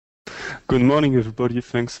Good morning, everybody.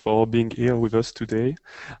 Thanks for being here with us today.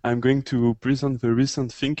 I'm going to present the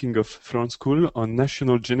recent thinking of Florence Kuhl on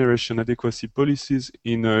national generation adequacy policies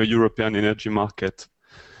in a European energy market.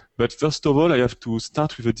 But first of all, I have to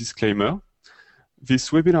start with a disclaimer.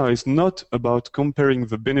 This webinar is not about comparing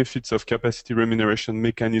the benefits of capacity remuneration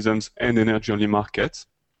mechanisms and energy-only markets.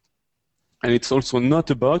 And it's also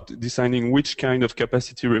not about deciding which kind of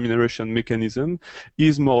capacity remuneration mechanism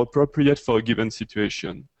is more appropriate for a given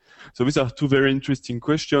situation. So these are two very interesting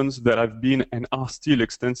questions that have been and are still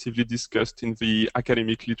extensively discussed in the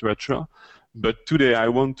academic literature. But today I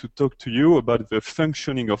want to talk to you about the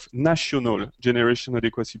functioning of national generation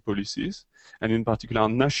adequacy policies, and in particular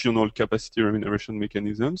national capacity remuneration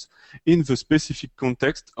mechanisms, in the specific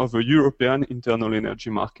context of a European internal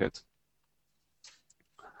energy market.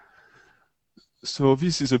 So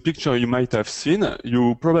this is a picture you might have seen.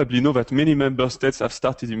 You probably know that many member states have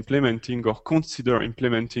started implementing or consider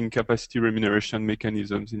implementing capacity remuneration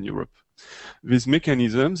mechanisms in Europe. These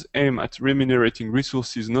mechanisms aim at remunerating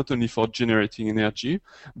resources not only for generating energy,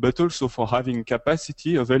 but also for having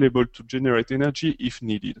capacity available to generate energy if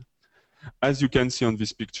needed. As you can see on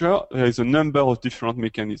this picture, there is a number of different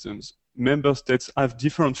mechanisms. Member states have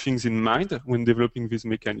different things in mind when developing these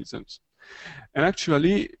mechanisms. And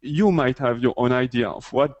actually, you might have your own idea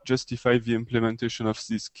of what justifies the implementation of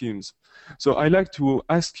these schemes. So I'd like to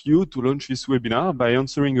ask you to launch this webinar by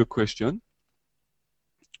answering a question.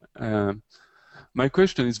 My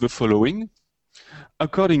question is the following.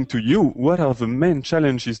 According to you, what are the main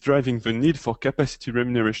challenges driving the need for capacity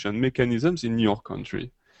remuneration mechanisms in your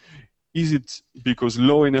country? Is it because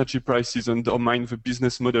low energy prices undermine the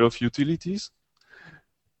business model of utilities?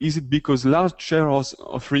 Is it because large shares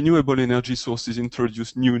of renewable energy sources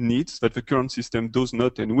introduce new needs that the current system does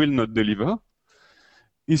not and will not deliver?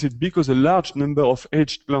 Is it because a large number of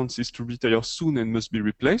aged plants is to retire soon and must be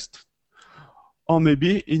replaced? Or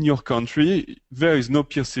maybe in your country, there is no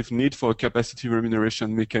perceived need for capacity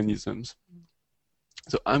remuneration mechanisms.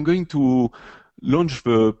 So I'm going to launch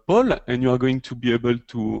the poll and you are going to be able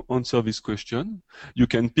to answer this question. You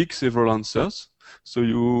can pick several answers. So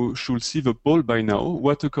you should see the poll by now.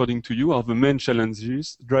 What, according to you, are the main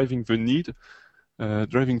challenges driving the need,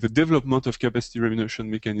 driving the development of capacity remuneration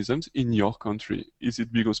mechanisms in your country? Is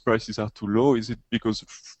it because prices are too low? Is it because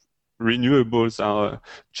renewables are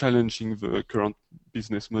challenging the current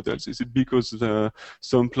business models? Is it because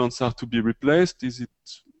some plants are to be replaced? Is it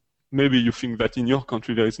maybe you think that in your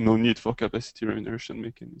country there is no need for capacity remuneration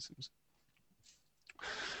mechanisms?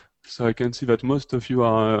 So I can see that most of you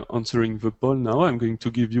are answering the poll now. I'm going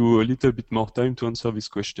to give you a little bit more time to answer this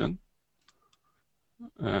question.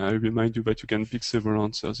 I remind you that you can pick several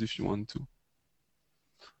answers if you want to.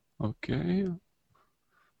 Okay.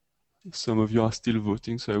 Some of you are still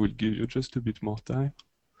voting, so I will give you just a bit more time.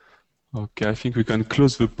 Okay, I think we can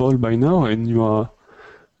close the poll by now and you are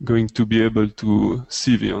going to be able to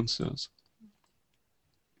see the answers.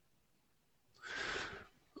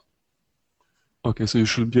 Okay, so you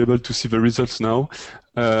should be able to see the results now.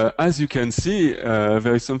 As you can see,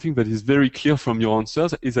 there is something that is very clear from your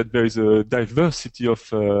answers, is that there is a diversity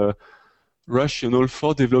of rationale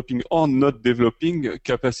for developing or not developing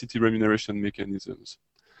capacity remuneration mechanisms.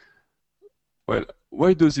 Well,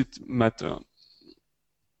 why does it matter?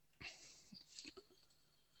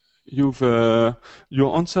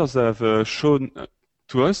 Your answers have shown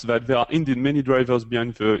to us that there are indeed many drivers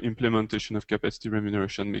behind the implementation of capacity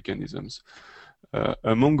remuneration mechanisms.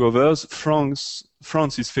 Among others, France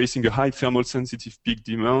is facing a high thermal sensitive peak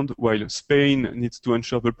demand, while Spain needs to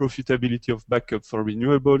ensure the profitability of backup for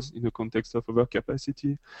renewables in the context of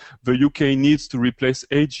overcapacity. The UK needs to replace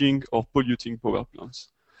aging or polluting power plants.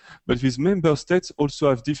 But these member states also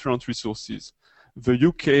have different resources. The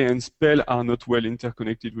UK and Spain are not well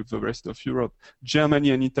interconnected with the rest of Europe.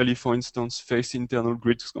 Germany and Italy, for instance, face internal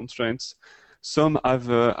grid constraints. Some have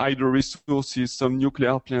hydro resources, some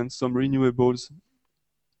nuclear plants, some renewables.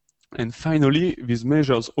 And finally, these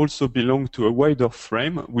measures also belong to a wider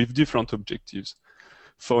frame with different objectives.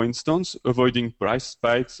 For instance, avoiding price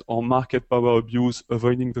spikes or market power abuse,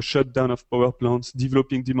 avoiding the shutdown of power plants,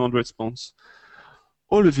 developing demand response.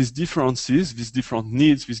 All of these differences, these different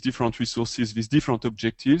needs, these different resources, these different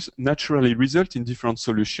objectives naturally result in different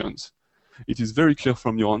solutions. It is very clear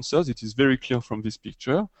from your answers, it is very clear from this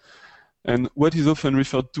picture. And what is often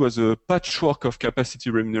referred to as a patchwork of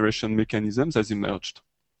capacity remuneration mechanisms has emerged.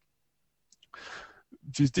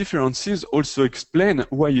 These differences also explain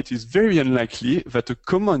why it is very unlikely that a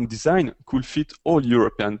common design could fit all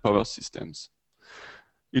European power systems.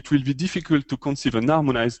 It will be difficult to conceive an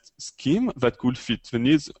harmonized scheme that could fit the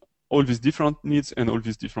needs all these different needs and all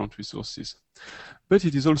these different resources. But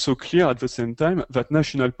it is also clear at the same time that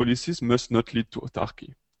national policies must not lead to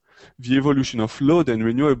autarky. The evolution of load and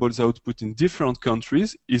renewables output in different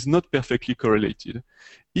countries is not perfectly correlated,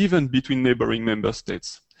 even between neighboring member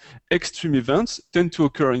states. Extreme events tend to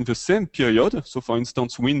occur in the same period, so for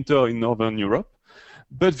instance winter in Northern Europe,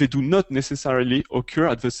 but they do not necessarily occur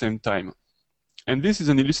at the same time. And this is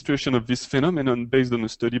an illustration of this phenomenon based on a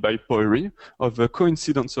study by Poiri of the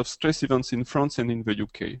coincidence of stress events in France and in the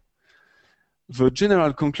UK. The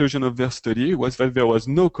general conclusion of their study was that there was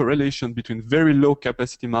no correlation between very low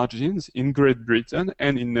capacity margins in Great Britain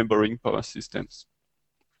and in neighboring power systems.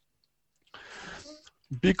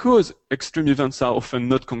 Because extreme events are often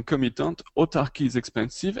not concomitant, autarky is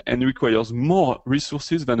expensive and requires more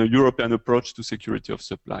resources than a European approach to security of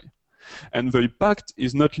supply. And the impact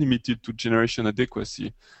is not limited to generation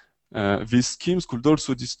adequacy. These schemes could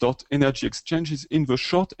also distort energy exchanges in the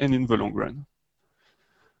short and in the long run.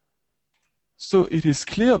 So it is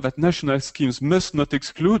clear that national schemes must not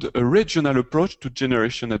exclude a regional approach to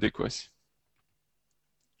generation adequacy.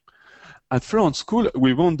 At Florence School,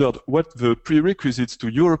 we wondered what the prerequisites to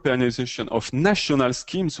Europeanization of national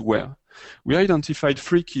schemes were. We identified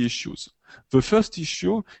three key issues. The first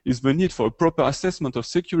issue is the need for a proper assessment of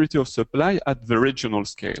security of supply at the regional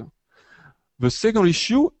scale. The second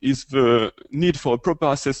issue is the need for a proper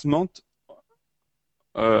assessment,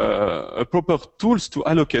 proper tools to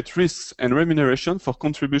allocate risks and remuneration for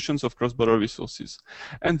contributions of cross-border resources.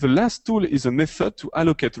 And the last tool is a method to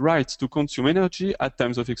allocate rights to consume energy at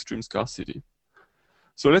times of extreme scarcity.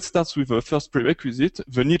 So let's start with the first prerequisite,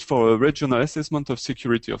 the need for a regional assessment of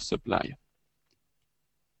security of supply.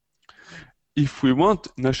 If we want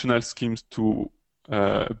national schemes to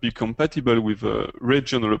be compatible with a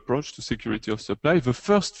regional approach to security of supply, the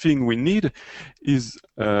first thing we need is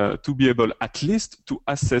to be able at least to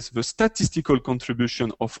assess the statistical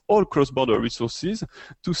contribution of all cross-border resources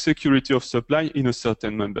to security of supply in a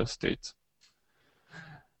certain member state.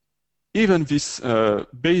 Even this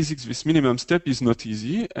basics, this minimum step is not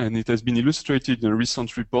easy, and it has been illustrated in a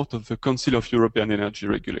recent report of the Council of European Energy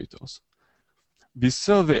Regulators. This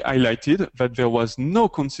survey highlighted that there was no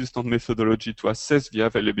consistent methodology to assess the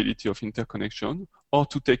availability of interconnection or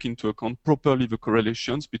to take into account properly the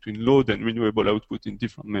correlations between load and renewable output in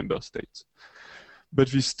different member states. But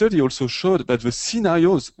this study also showed that the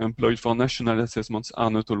scenarios employed for national assessments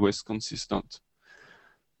are not always consistent.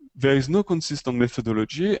 There is no consistent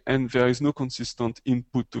methodology and there is no consistent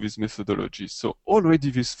input to this methodology. So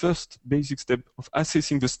already this first basic step of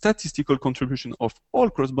assessing the statistical contribution of all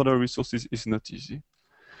cross-border resources is not easy.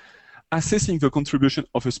 Assessing the contribution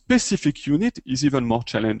of a specific unit is even more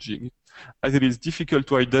challenging, as it is difficult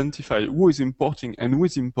to identify who is importing and who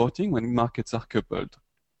is importing when markets are coupled.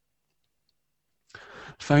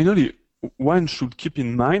 Finally, one should keep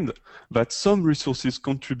in mind that some resources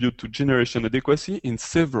contribute to generation adequacy in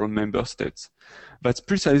several member states. That's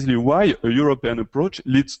precisely why a European approach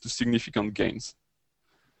leads to significant gains.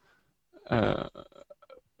 A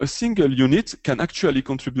single unit can actually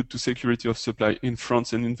contribute to security of supply in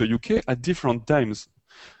France and in the UK at different times.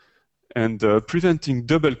 And preventing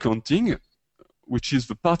double counting, which is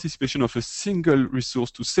the participation of a single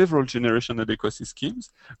resource to several generation adequacy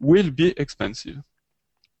schemes, will be expensive.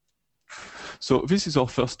 So this is our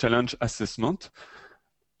first challenge, assessment.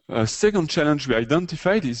 Second challenge we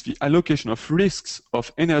identified is the allocation of risks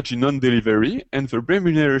of energy non-delivery and the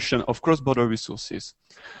remuneration of cross-border resources.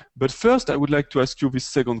 But first, I would like to ask you this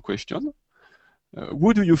second question.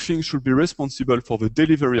 Who do you think should be responsible for the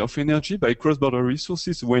delivery of energy by cross-border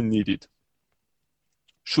resources when needed?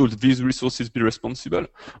 Should these resources be responsible?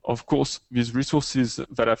 Of course, these resources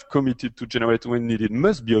that have committed to generate when needed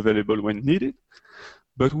must be available when needed.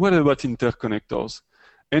 But what about interconnectors?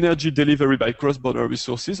 Energy delivery by cross-border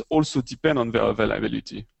resources also depend on their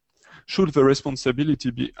availability. Should the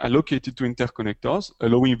responsibility be allocated to interconnectors,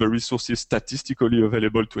 allowing the resources statistically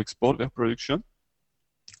available to export their production?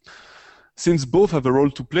 Since both have a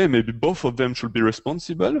role to play, maybe both of them should be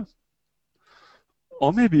responsible.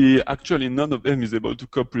 Or maybe actually none of them is able to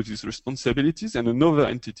cope with these responsibilities and another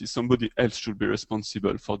entity, somebody else, should be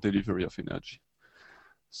responsible for delivery of energy.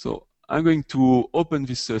 So I'm going to open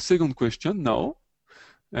this second question now,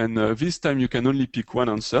 and this time you can only pick one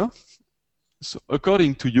answer. So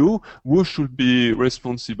according to you, who should be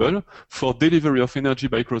responsible for delivery of energy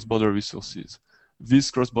by cross-border resources?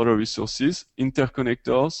 These cross-border resources,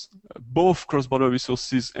 interconnectors, both cross-border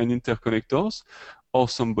resources and interconnectors, or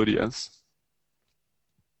somebody else?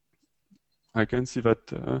 I can see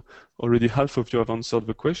that already half of you have answered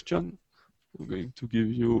the question. I'm going to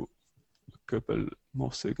give you a couple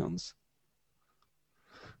more seconds.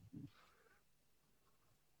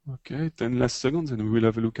 Okay, 10 last seconds and we will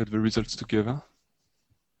have a look at the results together.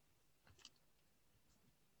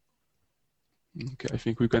 Okay, I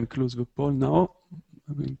think we can close the poll now.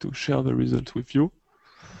 I'm going to share the results with you.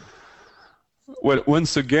 Well,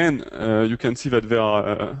 once again, you can see that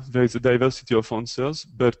there is a diversity of answers,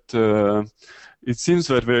 but it seems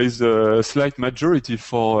that there is a slight majority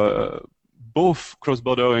for both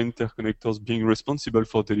cross-border interconnectors being responsible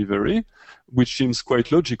for delivery, which seems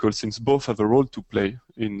quite logical since both have a role to play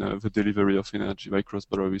in the delivery of energy by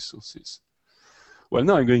cross-border resources. Well,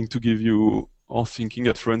 now I'm going to give you our thinking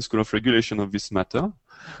at Florence School of Regulation of this matter.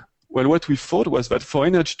 Well, what we thought was that for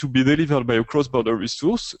energy to be delivered by a cross-border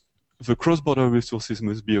resource, the cross-border resources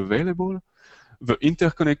must be available, the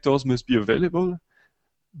interconnectors must be available,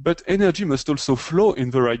 but energy must also flow in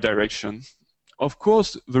the right direction. Of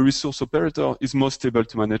course, the resource operator is most able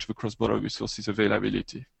to manage the cross-border resources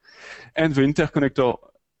availability. And the interconnector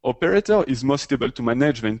operator is most able to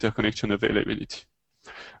manage the interconnection availability.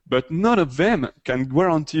 But none of them can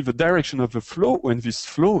guarantee the direction of the flow when this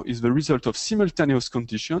flow is the result of simultaneous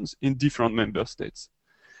conditions in different member states.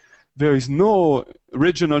 There is no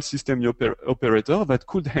regional system operator that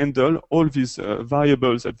could handle all these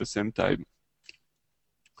variables at the same time.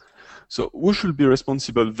 So who should be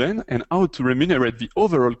responsible then, and how to remunerate the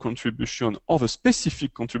overall contribution or the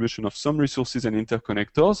specific contribution of some resources and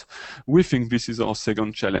interconnectors? We think this is our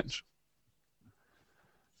second challenge.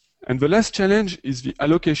 And the last challenge is the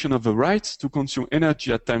allocation of the rights to consume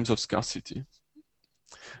energy at times of scarcity.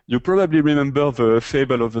 You probably remember the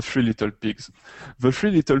fable of the three little pigs. The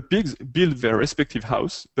three little pigs build their respective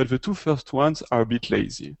house, but the two first ones are a bit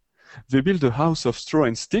lazy. They build a house of straw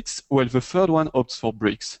and sticks, while the third one opts for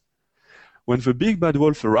bricks. When the big bad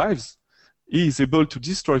wolf arrives, he is able to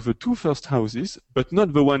destroy the two first houses, but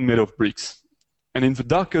not the one made of bricks. And in the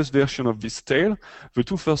darkest version of this tale, the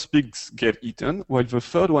two first pigs get eaten, while the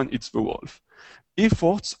third one eats the wolf.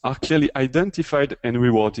 Efforts are clearly identified and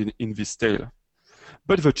rewarded in this tale.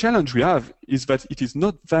 But the challenge we have is that it is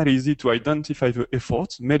not that easy to identify the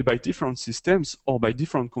efforts made by different systems or by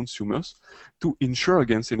different consumers to ensure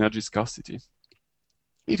against energy scarcity.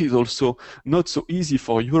 It is also not so easy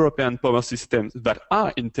for European power systems that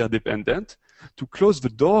are interdependent to close the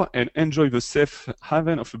door and enjoy the safe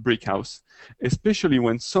haven of a brick house, especially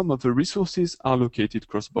when some of the resources are located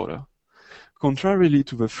cross-border. Contrarily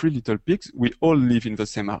to the three little pigs, we all live in the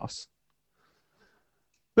same house.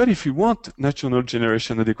 But if we want national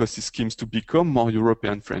generation adequacy schemes to become more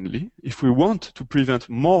European-friendly, if we want to prevent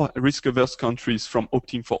more risk-averse countries from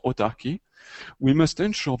opting for autarky, we must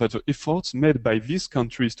ensure that the efforts made by these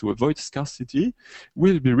countries to avoid scarcity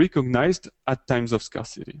will be recognized at times of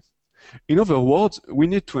scarcity. In other words, we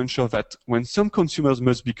need to ensure that when some consumers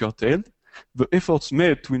must be curtailed, the efforts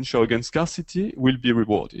made to ensure against scarcity will be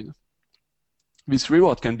rewarded. This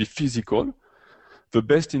reward can be physical. The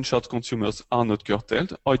best insured consumers are not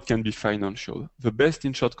curtailed, or it can be financial. The best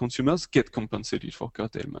insured consumers get compensated for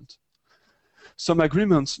curtailment. Some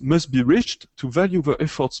agreements must be reached to value the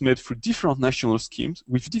efforts made through different national schemes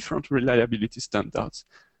with different reliability standards.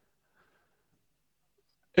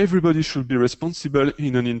 Everybody should be responsible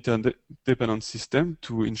in an interdependent system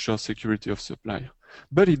to ensure security of supply.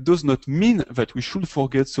 But it does not mean that we should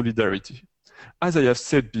forget solidarity. As I have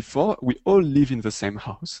said before, we all live in the same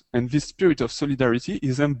house, and this spirit of solidarity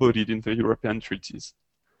is embodied in the European treaties.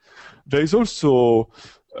 There is also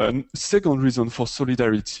a second reason for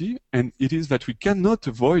solidarity, and it is that we cannot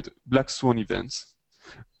avoid black swan events.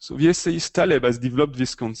 So the essayist Taleb has developed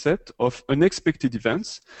this concept of unexpected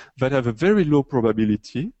events that have a very low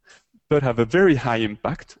probability, but have a very high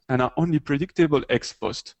impact, and are only predictable ex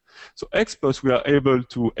post. So ex post, we are able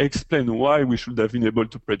to explain why we should have been able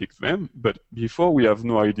to predict them, but before we have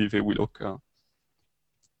no idea they will occur.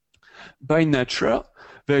 By nature,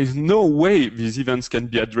 there is no way these events can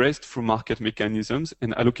be addressed through market mechanisms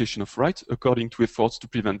and allocation of rights according to efforts to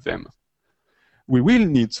prevent them. We will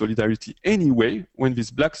need solidarity anyway when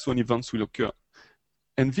these black swan events will occur.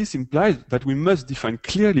 And this implies that we must define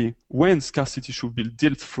clearly when scarcity should be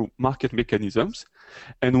dealt through market mechanisms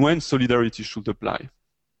and when solidarity should apply.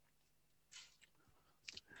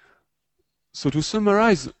 So to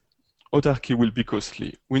summarize, autarky will be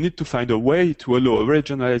costly. We need to find a way to allow a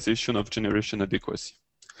regionalization of generation adequacy.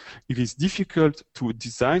 It is difficult to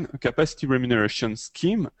design a capacity remuneration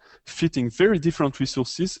scheme fitting very different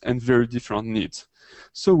resources and very different needs.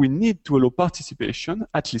 So we need to allow participation,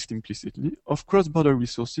 at least implicitly, of cross-border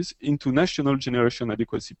resources into national generation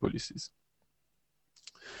adequacy policies.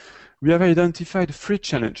 We have identified 3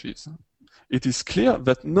 challenges. It is clear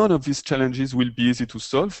that none of these challenges will be easy to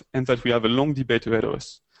solve and that we have a long debate ahead of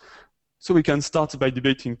us. So we can start by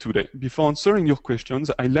debating today. Before answering your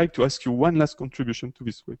questions, I'd like to ask you one last contribution to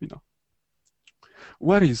this webinar.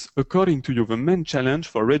 What is, according to you, the main challenge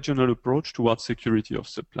for regional approach towards security of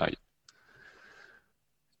supply?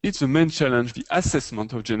 It's the main challenge, the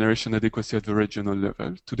assessment of generation adequacy at the regional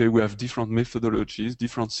level. Today we have different methodologies,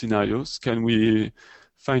 different scenarios. Can we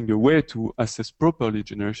find a way to assess properly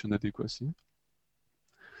generation adequacy?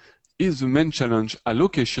 Is the main challenge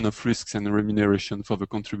allocation of risks and remuneration for the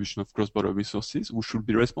contribution of cross-border resources? Who should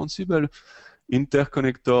be responsible?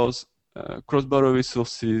 Interconnectors, cross-border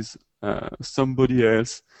resources, somebody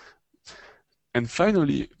else. And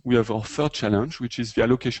finally, we have our third challenge, which is the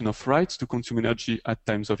allocation of rights to consume energy at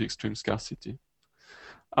times of extreme scarcity.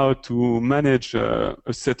 How to manage a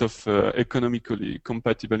set of economically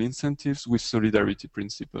compatible incentives with solidarity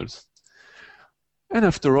principles. And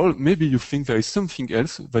after all, maybe you think there is something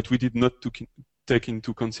else that we did not take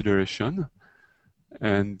into consideration.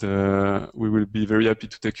 And we will be very happy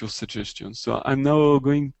to take your suggestions. So I'm now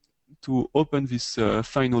going to open this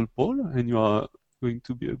final poll, and you are going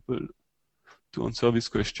to be able to answer this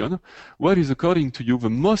question. What is, according to you, the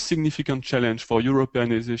most significant challenge for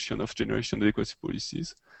Europeanization of generation adequacy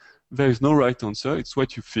policies? There is no right answer. It's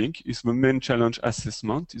what you think. Is the main challenge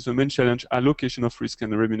assessment? Is the main challenge allocation of risk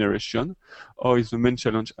and remuneration? Or is the main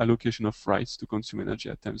challenge allocation of rights to consume energy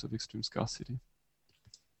at times of extreme scarcity?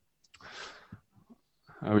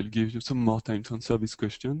 I will give you some more time to answer this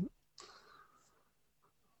question.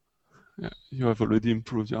 Yeah, you have already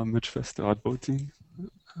improved. You are much faster at voting.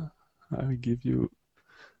 I will give you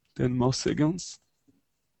 10 more seconds.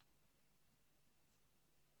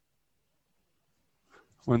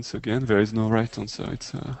 Once again, there is no right answer.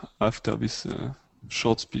 It's after this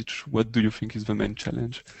short speech, what do you think is the main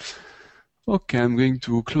challenge? Okay, I'm going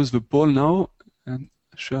to close the poll now and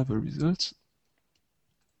share the results.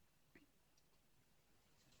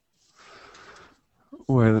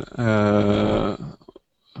 Well,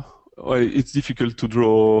 it's difficult to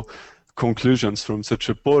draw conclusions from such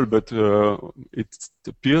a poll, but it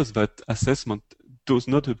appears that assessment does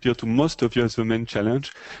not appear to most of you as the main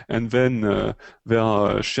challenge, and then there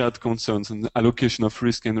are shared concerns on allocation of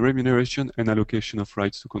risk and remuneration and allocation of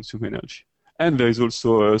rights to consume energy. And there is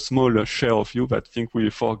also a small share of you that think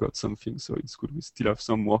we forgot something, so it's good we still have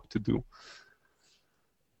some work to do.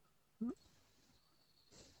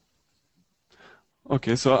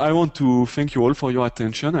 Okay, so I want to thank you all for your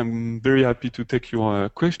attention. I'm very happy to take your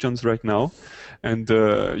questions right now. And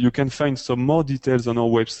you can find some more details on our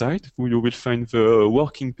website. You will find the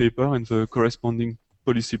working paper and the corresponding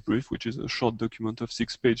policy brief, which is a short document of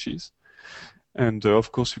 6 pages. And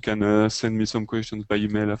of course, you can send me some questions by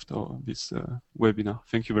email after this webinar.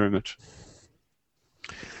 Thank you very much.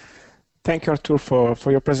 Thank you, Arthur,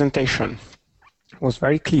 for your presentation. It was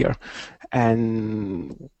very clear.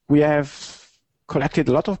 And we have collected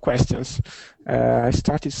a lot of questions. I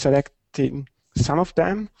started selecting some of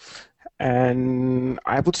them, and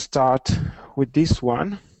I would start with this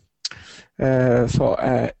one.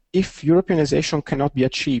 If Europeanization cannot be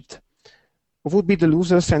achieved, who would be the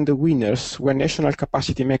losers and the winners when national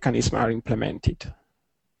capacity mechanisms are implemented?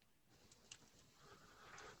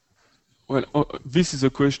 Well, this is a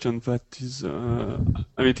question that is, I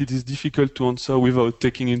mean, it is difficult to answer without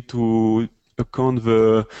taking into account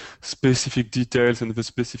the specific details and the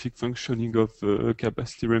specific functioning of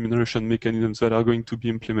capacity remuneration mechanisms that are going to be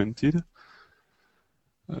implemented.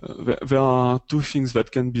 There are two things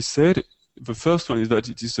that can be said. The first one is that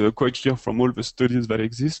it is quite clear from all the studies that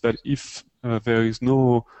exist that if there is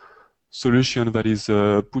no solution that is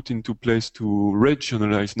put into place to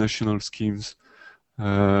regionalize national schemes,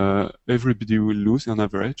 everybody will lose on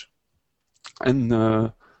average.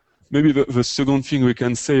 And maybe the second thing we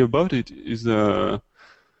can say about it is that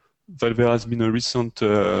there has been a recent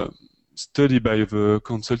study by the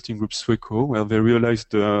consulting group SWECO where they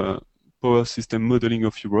realized the power system modeling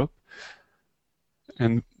of Europe.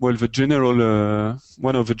 And well, the general,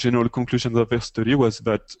 one of the general conclusions of their study was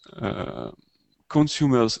that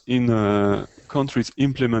consumers in countries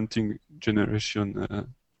implementing generation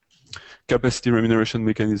capacity remuneration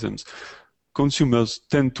mechanisms, consumers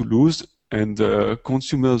tend to lose, and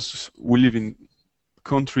consumers who live in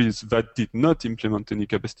countries that did not implement any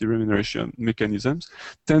capacity remuneration mechanisms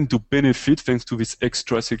tend to benefit thanks to this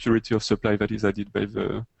extra security of supply that is added by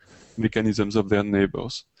the mechanisms of their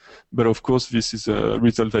neighbors. But of course, this is a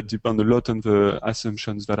result that depends a lot on the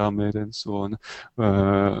assumptions that are made and so on.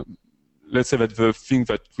 Let's say that the thing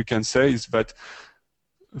that we can say is that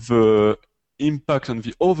the impact on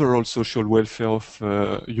the overall social welfare of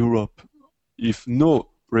Europe, if no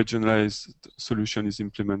regionalized solution is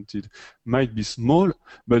implemented might be small,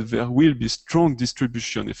 but there will be strong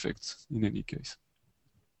distribution effects in any case.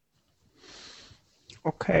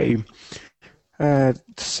 Okay. The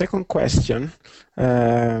second question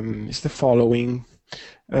is the following.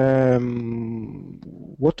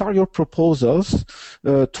 What are your proposals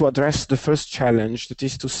to address the first challenge, that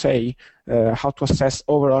is to say, how to assess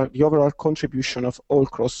the overall contribution of all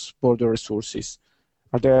cross-border resources?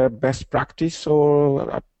 Are there best practice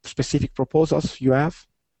or specific proposals you have?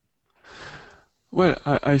 Well,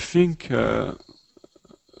 I think there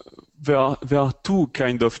are two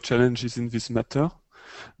kind of challenges in this matter.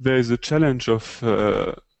 There is a challenge of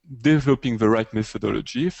developing the right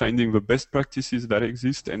methodology, finding the best practices that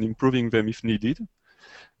exist and improving them if needed.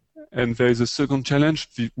 And there is a second challenge,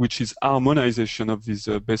 which is harmonization of these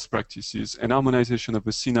best practices and harmonization of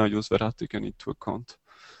the scenarios that are taken into account.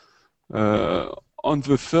 On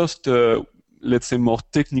the first, let's say, more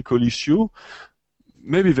technical issue,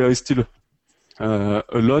 maybe there is still a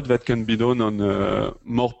lot that can be done on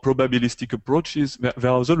more probabilistic approaches. There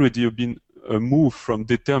has already been a move from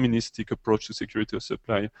deterministic approach to security of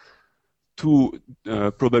supply to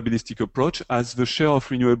probabilistic approach. As the share of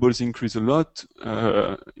renewables increase a lot,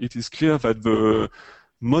 it is clear that the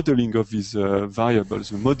modeling of these variables,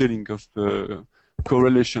 the modeling of the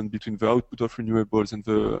correlation between the output of renewables and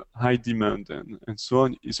the high demand and so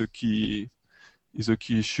on is a key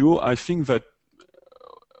issue. I think that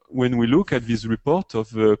when we look at this report of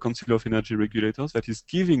the Council of Energy Regulators that is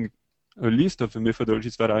giving a list of the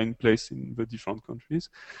methodologies that are in place in the different countries,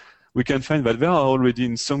 we can find that there are already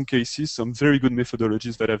in some cases some very good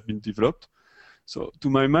methodologies that have been developed. So to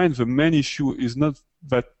my mind, the main issue is not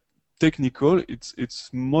that technical, it's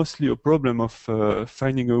mostly a problem of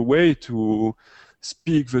finding a way to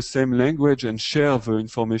speak the same language and share the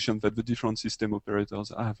information that the different system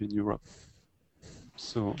operators have in Europe.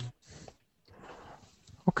 So.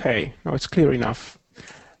 Okay, now it's clear enough.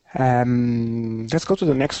 Let's go to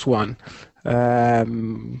the next one.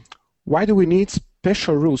 Why do we need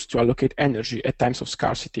special rules to allocate energy at times of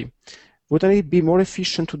scarcity? Wouldn't it be more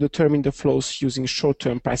efficient to determine the flows using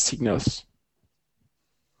short-term price signals?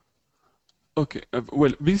 Okay,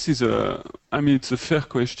 well, this is it's a fair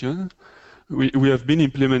question. We have been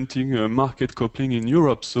implementing market coupling in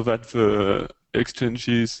Europe so that the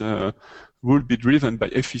exchanges will be driven by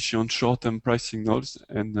efficient short-term price signals,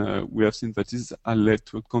 and we have seen that this has led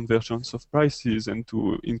to a convergence of prices and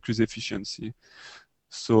to increase efficiency.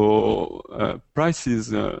 So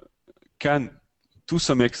prices can, to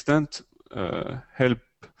some extent, help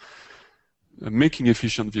making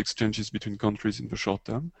efficient the exchanges between countries in the short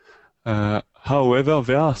term. However,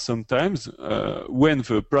 there are some times when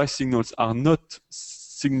the price signals are not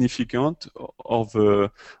significant or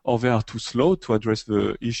they are too slow to address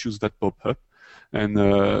the issues that pop up. And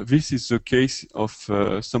this is the case of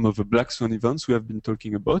some of the black swan events we have been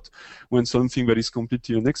talking about, when something that is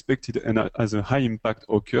completely unexpected and has a high impact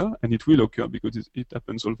occur, and it will occur because it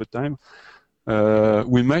happens all the time.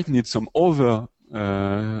 We might need some other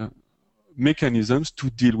mechanisms to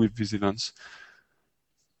deal with these events.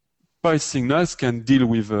 Price signals can deal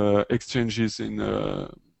with exchanges in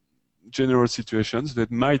general situations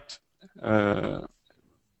that might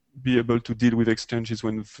be able to deal with exchanges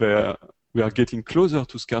when we are getting closer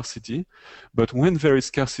to scarcity. But when there is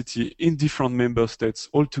scarcity in different member states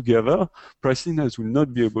altogether, price signals will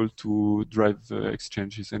not be able to drive the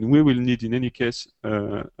exchanges. And we will need, in any case,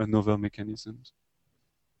 another mechanism.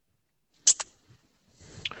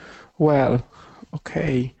 Well,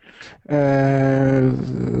 okay.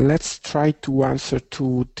 Let's try to answer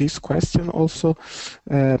to this question also.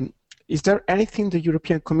 Is there anything the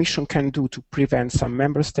European Commission can do to prevent some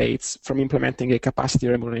member states from implementing a capacity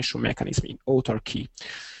remuneration mechanism in autarky?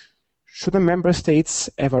 Should the member states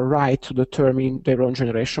have a right to determine their own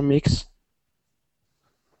generation mix?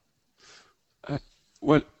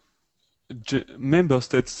 Well, member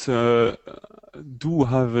states do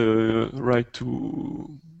have a right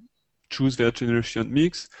to choose their generation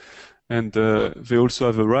mix, and they also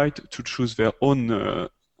have a right to choose their own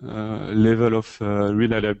level of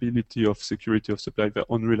reliability of security of supply, their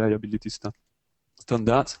own reliability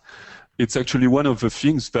standards. It's actually one of the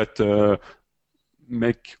things that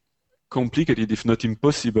make complicated, if not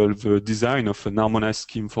impossible, the design of an harmonized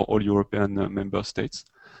scheme for all European member states.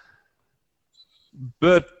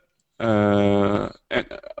 But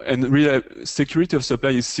security of supply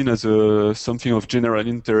is seen as something of general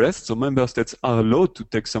interest, so member states are allowed to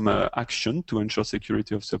take some action to ensure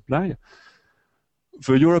security of supply.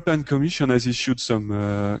 The European Commission has issued some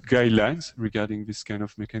guidelines regarding this kind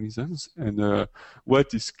of mechanisms, and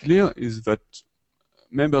what is clear is that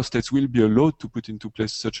member states will be allowed to put into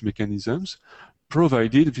place such mechanisms,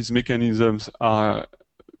 provided these mechanisms are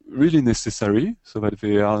really necessary, so that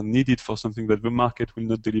they are needed for something that the market will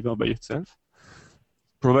not deliver by itself,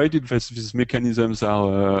 provided that these mechanisms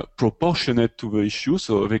are proportionate to the issue,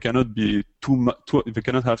 so they cannot be they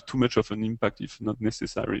cannot have too much of an impact if not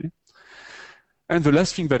necessary. And the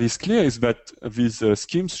last thing that is clear is that these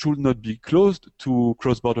schemes should not be closed to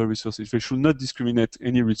cross-border resources. They should not discriminate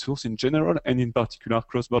any resource in general, and in particular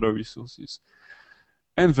cross-border resources.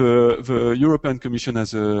 And the European Commission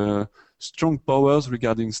has strong powers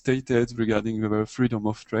regarding state aids, regarding the freedom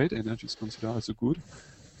of trade, and that is considered as a good,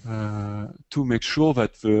 to make sure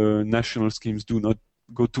that the national schemes do not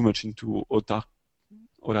go too much into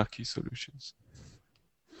autarky solutions.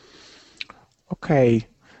 Okay,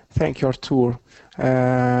 thank you, Artur.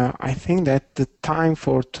 I think that the time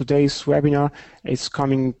for today's webinar is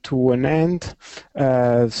coming to an end.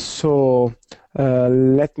 So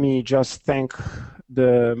let me just thank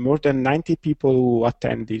the more than 90 people who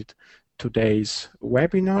attended today's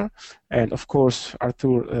webinar. And of course,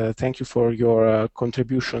 Artur, thank you for your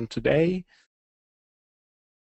contribution today.